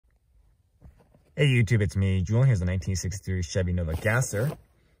Hey YouTube, it's me, Julian. Here's the 1963 Chevy Nova Gasser,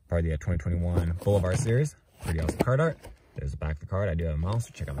 part of the 2021 Boulevard series. Pretty awesome card art. There's the back of the card. I do have a mouse,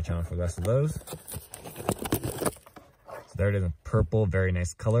 so check out my channel for the rest of those. So there it is in purple, very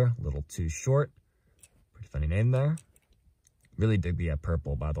nice color, a little too short. Pretty funny name there. Really dig the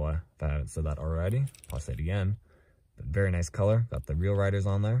purple, by the way, if I haven't said that already. I'll say it again. But very nice color. Got the real riders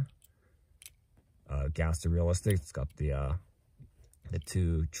on there. Gasser realistic. It's got the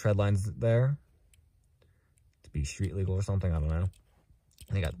two tread lines there. Be street legal or something, I don't know.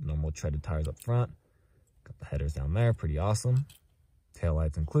 They got normal treaded tires up front. Got the headers down there, pretty awesome. Tail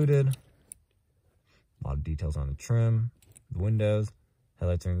lights included. A lot of details on the trim, the windows.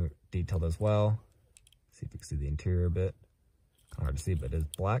 Headlights are detailed as well. See if you can see the interior a bit. Kind of hard to see, but it is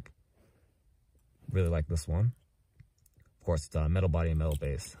black. Really like this one. Of course, it's metal body and metal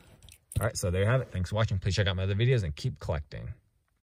base. All right, so there you have it. Thanks for watching. Please check out my other videos and keep collecting.